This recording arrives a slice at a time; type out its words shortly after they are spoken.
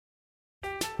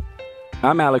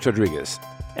I'm Alex Rodriguez.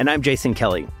 And I'm Jason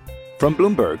Kelly. From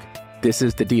Bloomberg, this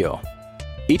is The Deal.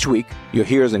 Each week, you'll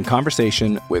hear us in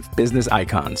conversation with business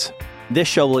icons. This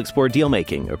show will explore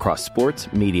deal-making across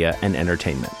sports, media, and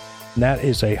entertainment. That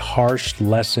is a harsh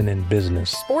lesson in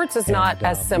business. Sports is not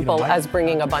as simple as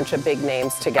bringing a bunch of big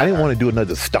names together. I didn't want to do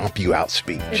another stomp you out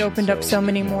speech. It opened up so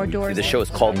many more doors. The show is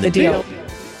called The Deal.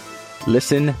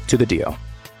 Listen to The Deal.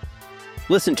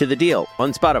 Listen to The Deal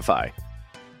on Spotify.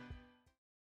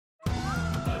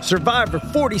 Survivor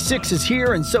 46 is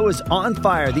here, and so is On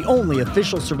Fire, the only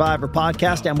official Survivor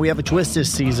podcast, and we have a twist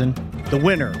this season. The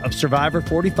winner of Survivor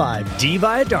 45, Dee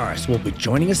Valladares, will be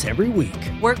joining us every week.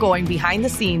 We're going behind the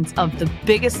scenes of the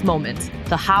biggest moments,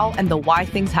 the how and the why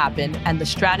things happen, and the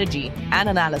strategy and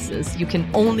analysis you can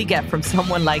only get from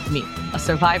someone like me, a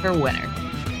Survivor winner.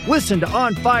 Listen to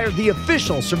On Fire, the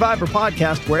official Survivor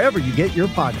podcast, wherever you get your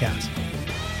podcasts.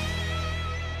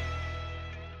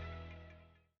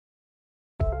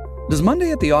 Does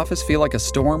Monday at the office feel like a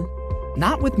storm?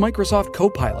 Not with Microsoft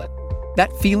Copilot.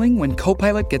 That feeling when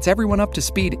Copilot gets everyone up to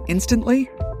speed instantly?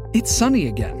 It's sunny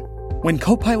again. When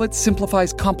Copilot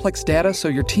simplifies complex data so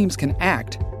your teams can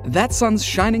act, that sun's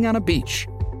shining on a beach.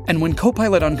 And when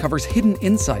Copilot uncovers hidden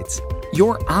insights,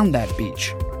 you're on that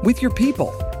beach with your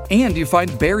people, and you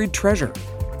find buried treasure.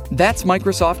 That's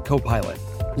Microsoft Copilot.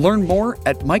 Learn more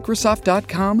at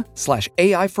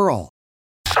Microsoft.com/AI for all.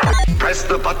 Press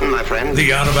the button, my friend.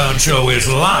 The Out of Bounds Show is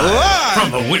live from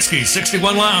the Whiskey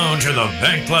 61 Lounge in the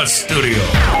Bank Plus studio.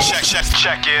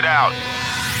 Check it out.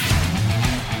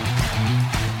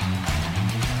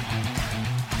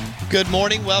 Good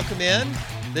morning. Welcome in.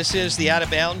 This is the Out of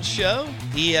Bounds Show,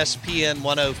 ESPN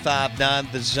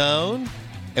 105.9 The Zone.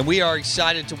 And we are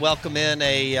excited to welcome in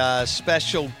a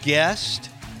special guest,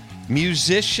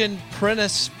 musician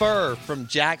Prentice Spur from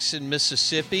Jackson,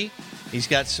 Mississippi. He's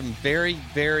got some very,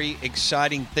 very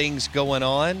exciting things going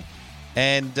on.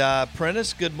 And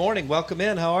Prentice, good morning. Welcome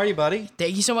in. How are you, buddy?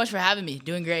 Thank you so much for having me.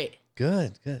 Doing great.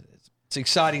 Good. It's an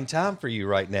exciting time for you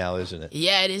right now, isn't it?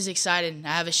 Yeah, it is exciting.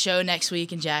 I have a show next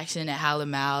week in Jackson at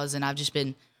Howlin' Mouse, and I've just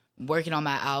been working on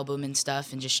my album and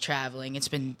stuff and just traveling. It's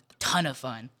been a ton of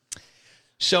fun.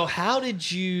 So how did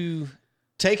you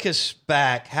take us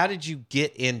back? How did you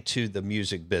get into the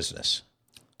music business?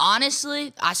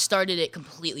 Honestly, I started it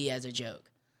completely as a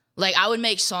joke. Like, I would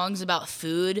make songs about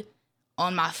food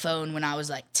on my phone when I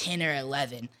was like 10 or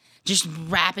 11, just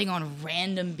rapping on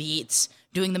random beats,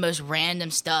 doing the most random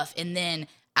stuff. And then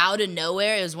out of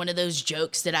nowhere, it was one of those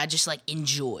jokes that I just like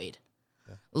enjoyed.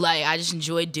 Yeah. Like, I just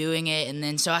enjoyed doing it. And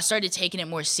then so I started taking it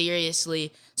more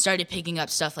seriously, started picking up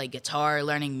stuff like guitar,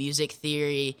 learning music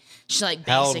theory. Just like basic.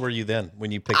 How old were you then when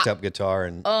you picked up guitar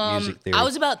and music theory? I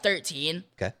was about 13.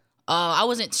 Okay. I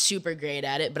wasn't super great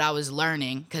at it, but I was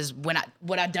learning because what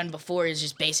I'd done before is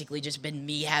just basically just been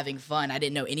me having fun. I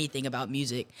didn't know anything about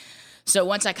music. So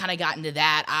once I kind of got into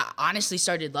that, I honestly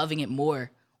started loving it more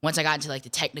once I got into like the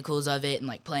technicals of it and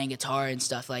like playing guitar and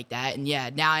stuff like that. And yeah,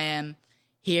 now I am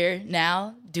here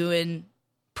now doing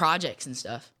projects and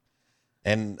stuff.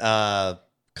 And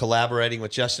collaborating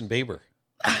with Justin Bieber.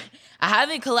 I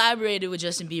haven't collaborated with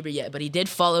Justin Bieber yet, but he did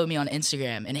follow me on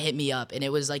Instagram and hit me up, and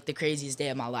it was like the craziest day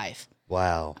of my life.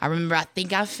 Wow. I remember, I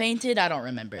think I fainted. I don't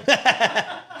remember.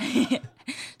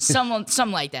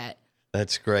 Something like that.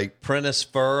 That's great. Prentice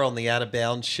Spur on the Out of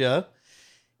Bounds Show,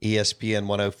 ESPN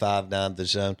 105.9 The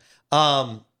Zone.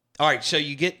 All right, so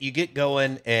you get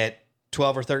going at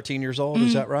 12 or 13 years old,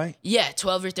 is that right? Yeah,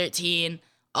 12 or 13.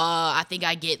 I think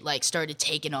I started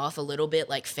taking off a little bit,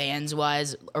 like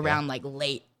fans-wise, around like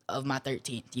late of my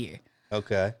 13th year.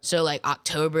 Okay. So like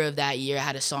October of that year, I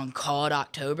had a song called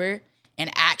October,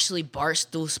 and actually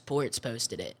Barstool Sports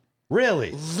posted it.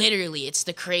 Really? Literally, it's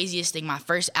the craziest thing. My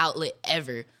first outlet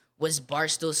ever was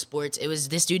Barstool Sports. It was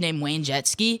this dude named Wayne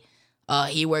Jetski.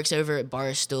 He works over at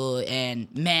Barstool,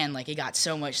 and man, like it got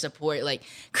so much support. Like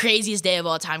craziest day of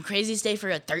all time, craziest day for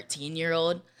a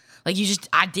 13-year-old. Like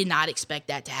I did not expect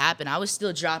that to happen. I was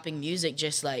still dropping music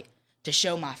just like to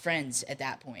show my friends at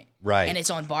that point. Right. And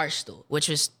it's on Barstool, which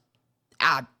was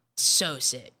so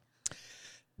sick.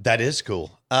 That is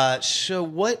cool. So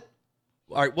what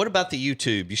about the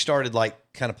YouTube? You started like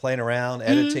kind of playing around,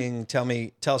 editing. Tell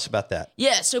us about that.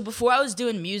 Yeah, so before I was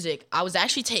doing music, I was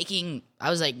actually I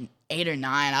was like 8 or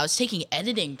 9. I was taking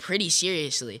editing pretty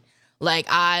seriously. Like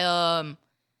I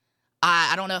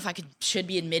don't know if I should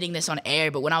be admitting this on air,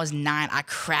 but when I was 9, I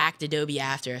cracked Adobe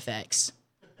After Effects.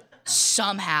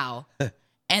 Somehow.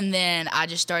 And then I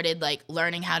just started like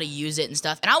learning how to use it and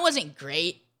stuff. And I wasn't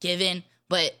great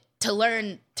but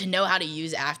to know how to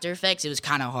use After Effects, it was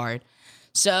kind of hard.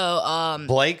 So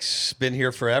Blake's been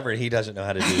here forever and he doesn't know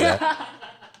how to do that.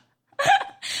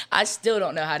 I still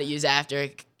don't know how to use After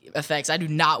Effects. I do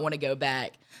not want to go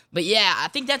back. But yeah, I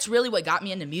think that's really what got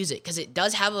me into music, because it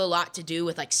does have a lot to do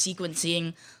with like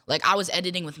sequencing. Like I was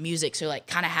editing with music, so like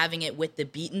kind of having it with the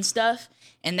beat and stuff.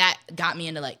 And that got me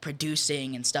into like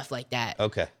producing and stuff like that.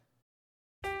 Okay.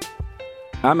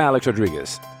 I'm Alex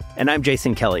Rodriguez. And I'm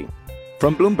Jason Kelly.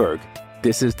 From Bloomberg,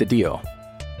 this is The Deal.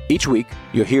 Each week,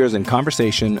 you'll hear us in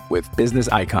conversation with business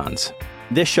icons.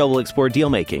 This show will explore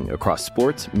deal-making across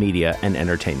sports, media, and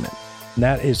entertainment.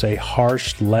 That is a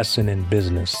harsh lesson in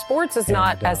business. Sports is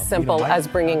not as simple as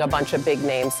bringing a bunch of big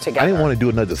names together. I didn't want to do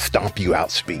another stomp you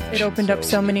out speech. It opened up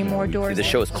so many more doors. The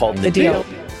show is called The Deal.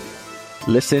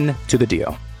 Listen to The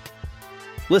Deal.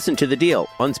 Listen to The Deal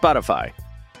on Spotify.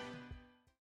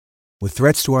 With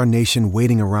threats to our nation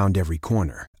waiting around every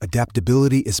corner,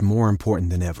 adaptability is more important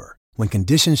than ever. When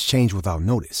conditions change without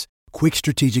notice, quick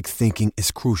strategic thinking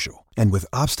is crucial. And with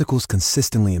obstacles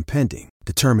consistently impending,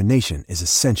 determination is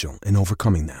essential in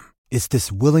overcoming them. It's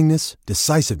this willingness,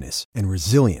 decisiveness, and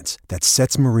resilience that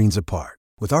sets Marines apart.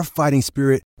 With our fighting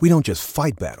spirit, we don't just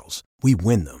fight battles, we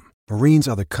win them. Marines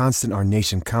are the constant our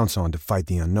nation counts on to fight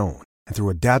the unknown. And through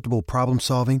adaptable problem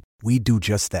solving, we do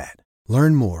just that.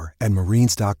 Learn more at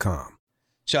Marines.com.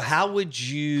 So how would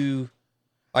you...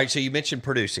 All right, so you mentioned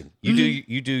producing.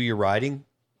 You do your writing,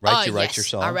 right? You write your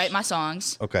songs? I write my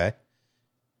songs. Okay.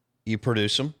 You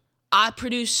produce them? I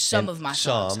produce some of my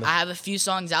songs. I have a few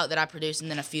songs out that I produce, and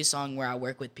then a few songs where I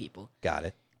work with people. Got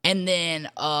it. And then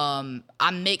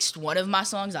I mixed one of my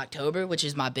songs, October, which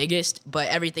is my biggest, but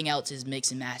everything else is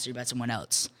mixed and mastered by someone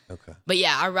else. Okay. But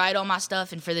yeah, I write all my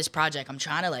stuff, and for this project, I'm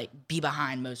trying to like be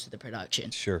behind most of the production.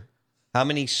 Sure. How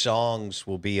many songs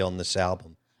will be on this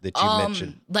album that you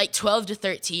mentioned? Like 12 to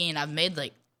 13. I've made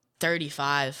like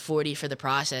 35, 40 for the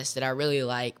process that I really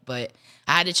like, but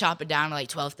I had to chop it down to like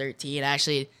 12, 13. I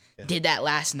actually did that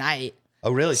last night.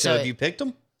 Oh, really? So have you picked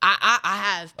them? I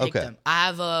have picked them. I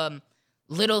have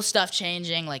little stuff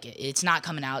changing. Like it's not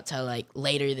coming out till like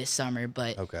later this summer,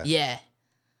 but yeah.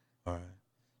 All right.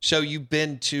 So you've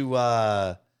been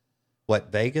to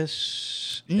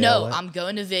Vegas? No, LA? I'm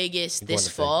going to Vegas this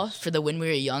fall for the When We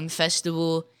Were Young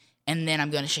festival, and then I'm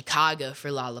going to Chicago for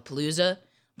Lollapalooza.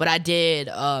 But I did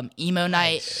emo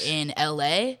night in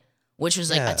LA, which was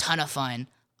like a ton of fun.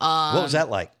 What was that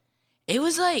like? It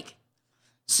was like,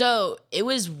 so it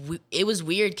was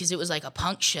weird because it was like a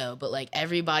punk show, but like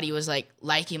everybody was like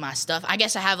liking my stuff. I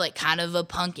guess I have like kind of a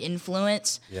punk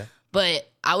influence. Yeah. But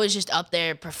I was just up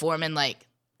there performing like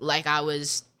I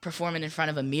was performing in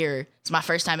front of a mirror. It's my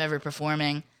first time ever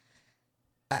performing.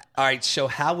 All right, so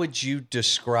how would you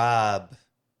describe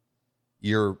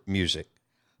your music?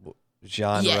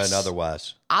 Genre and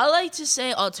otherwise? I like to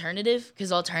say alternative,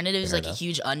 because alternative is like a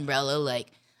huge umbrella. Like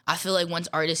I feel like once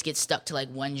artists get stuck to like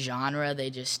one genre,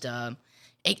 they just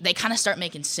they kind of start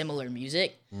making similar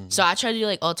music. Mm-hmm. So I try to do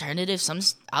like alternative.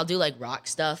 I'll do like rock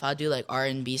stuff. I'll do like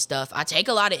R&B stuff. I take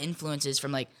a lot of influences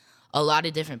from like a lot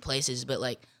of different places, but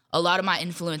like a lot of my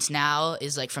influence now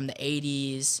is like from the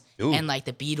 80s and like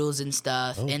the Beatles and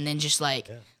stuff. And then just like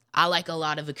I like a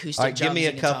lot of acoustic drums. All right, give me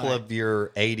a couple of your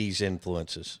 80s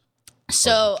influences.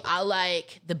 So I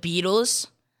like the Beatles.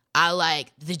 I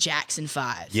like the Jackson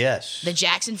 5. Yes. The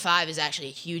Jackson 5 is actually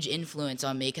a huge influence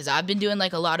on me because I've been doing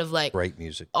like a lot of like great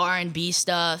music, R&B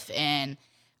stuff, and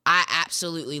I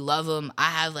absolutely love them. I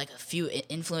have like a few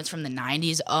influence from the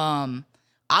 90s.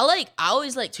 I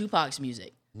always like Tupac's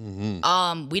music.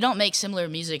 Mm-hmm. We don't make similar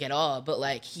music at all, but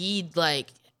like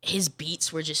his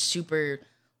beats were just super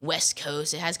West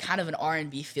Coast. It has kind of an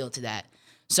R&B feel to that.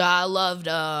 So I loved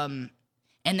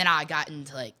and then I got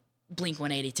into like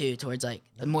Blink-182 towards like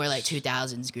the more like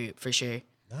 2000s group for sure.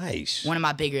 Nice. One of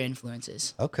my bigger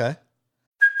influences. Okay.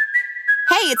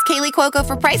 Hey, it's Kaylee Cuoco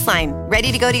for Priceline.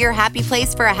 Ready to go to your happy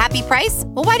place for a happy price?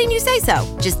 Well, why didn't you say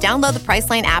so? Just download the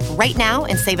Priceline app right now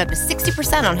and save up to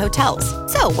 60% on hotels.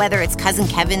 So whether it's Cousin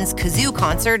Kevin's Kazoo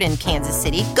Concert in Kansas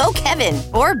City, go Kevin,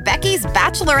 or Becky's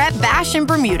Bachelorette Bash in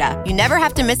Bermuda, you never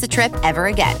have to miss a trip ever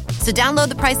again. So download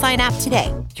the Priceline app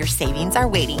today. Your savings are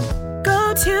waiting.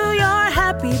 Go to your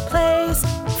happy place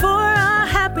for a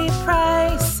happy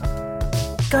price.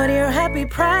 Go to your happy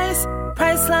price,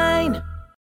 Priceline.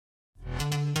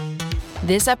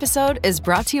 This episode is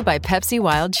brought to you by Pepsi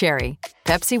Wild Cherry.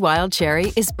 Pepsi Wild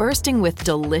Cherry is bursting with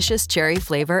delicious cherry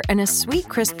flavor and a sweet,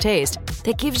 crisp taste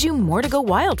that gives you more to go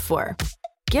wild for.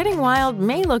 Getting wild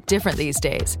may look different these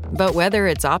days, but whether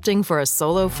it's opting for a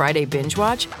solo Friday binge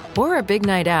watch or a big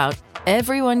night out,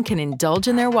 everyone can indulge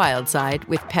in their wild side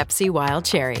with Pepsi Wild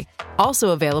Cherry.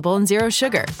 Also available in Zero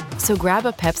Sugar. So grab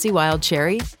a Pepsi Wild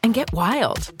Cherry and get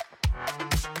wild.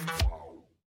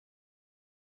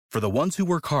 For the ones who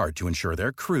work hard to ensure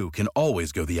their crew can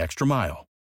always go the extra mile,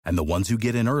 and the ones who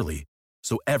get in early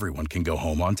so everyone can go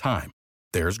home on time,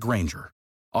 there's Grainger,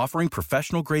 offering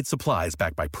professional-grade supplies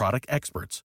backed by product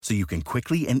experts so you can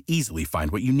quickly and easily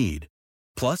find what you need.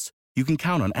 Plus, you can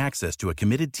count on access to a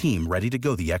committed team ready to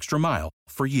go the extra mile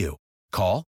for you.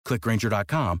 Call, click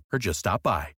Grainger.com, or just stop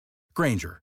by.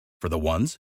 Grainger, for the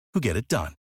ones who get it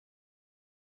done.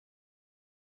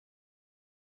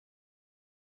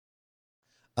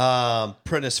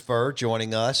 Prentice Fur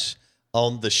joining us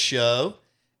on the show,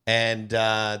 and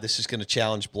this is going to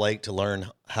challenge Blake to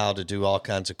learn how to do all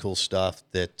kinds of cool stuff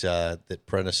that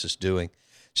Prentice is doing.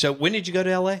 So when did you go to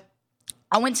L.A.?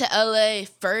 I went to L.A.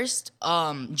 first,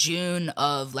 June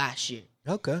of last year.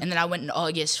 Okay. And then I went in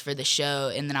August for the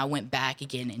show, and then I went back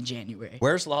again in January.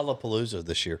 Where's Lollapalooza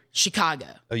this year? Chicago.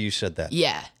 Oh, you said that.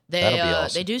 Yeah. That'll be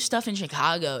awesome. They do stuff in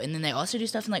Chicago, and then they also do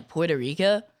stuff in like Puerto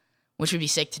Rico, which would be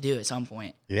sick to do at some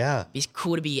point. Yeah. It'd be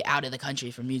cool to be out of the country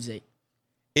for music.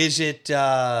 Is it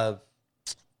kind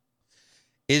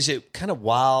of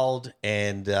wild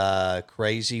and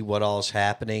crazy what all's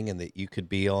happening, and that you could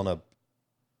be on a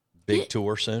big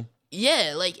tour soon?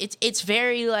 Yeah, like it's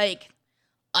very like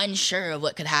unsure of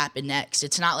what could happen next.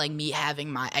 It's not like me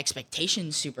having my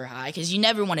expectations super high, because you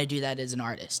never want to do that as an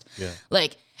artist. Yeah.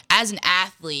 Like as an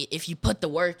athlete, if you put the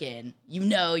work in, you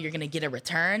know you're going to get a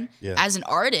return. Yeah. As an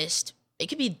artist, it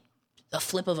could be a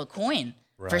flip of a coin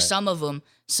for Right. some of them.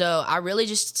 So I really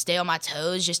just stay on my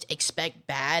toes, just expect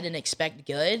bad and expect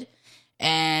good.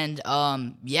 And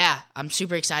yeah, I'm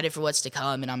super excited for what's to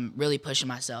come, and I'm really pushing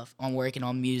myself on working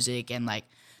on music and like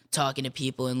talking to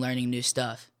people and learning new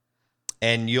stuff.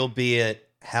 And you'll be at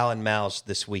Hal and Mouse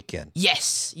this weekend.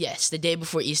 Yes. The day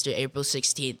before Easter, April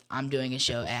 16th, I'm doing a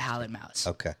show at Hal and Mouse.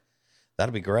 Okay.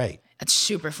 That'll be great. It's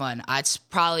super fun.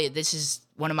 This is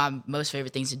one of my most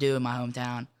favorite things to do in my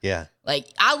hometown. Yeah. Like,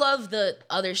 I love the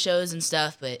other shows and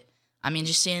stuff, but I mean,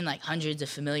 just seeing like hundreds of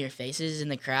familiar faces in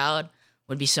the crowd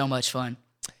would be so much fun.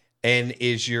 And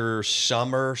is your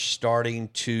summer starting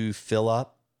to fill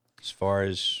up as far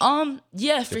as?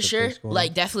 Yeah, for sure. Like,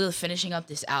 on? definitely finishing up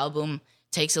this album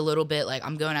takes a little bit. Like,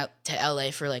 I'm going out to LA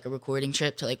for like a recording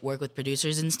trip to like work with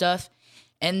producers and stuff.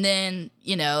 And then,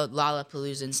 you know,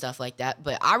 Lollapalooza and stuff like that.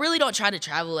 But I really don't try to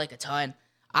travel like a ton.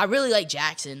 I really like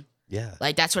Jackson. Yeah.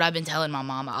 Like, that's what I've been telling my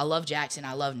mama. I love Jackson.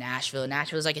 I love Nashville.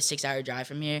 Nashville's like a 6-hour drive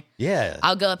from here. Yeah.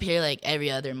 I'll go up here like every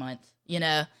other month, you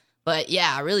know? But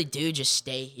yeah, I really do just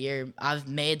stay here. I've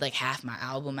made like half my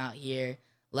album out here.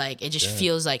 Like, it just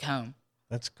feels like home.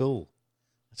 That's cool.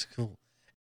 That's cool.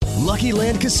 Lucky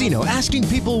Land Casino, asking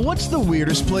people, what's the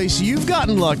weirdest place you've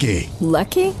gotten lucky?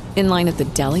 Lucky? In line at the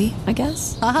deli, I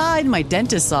guess? Aha, in my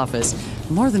dentist's office.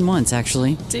 More than once,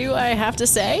 actually. Do I have to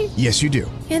say? Yes, you do.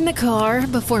 In the car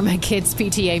before my kids'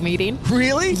 PTA meeting.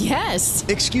 Really? Yes.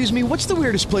 Excuse me, what's the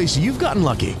weirdest place you've gotten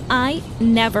lucky? I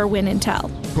never win and tell.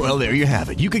 Well, there you have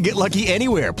it. You can get lucky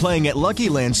anywhere, playing at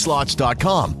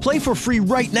LuckyLandSlots.com. Play for free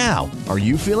right now. Are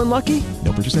you feeling lucky?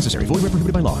 No purchase necessary. Void where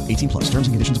prohibited by law. 18+. Terms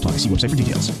and conditions apply. See website for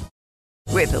details.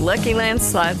 With the Lucky Land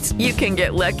Slots, you can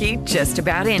get lucky just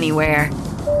about anywhere.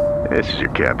 This is your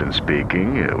captain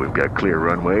speaking. We've got clear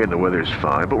runway and the weather's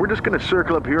fine, but we're just going to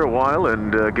circle up here a while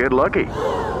and get lucky.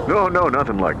 No,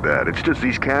 nothing like that. It's just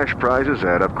these cash prizes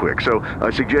add up quick. So I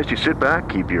suggest you sit back,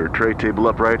 keep your tray table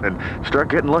upright, and start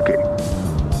getting lucky.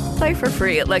 Play for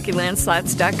free at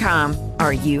LuckyLandSlots.com.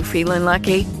 Are you feeling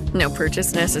lucky? No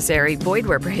purchase necessary. Void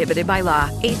where prohibited by law.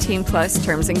 18+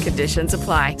 terms and conditions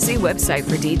apply. See website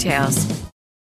for details.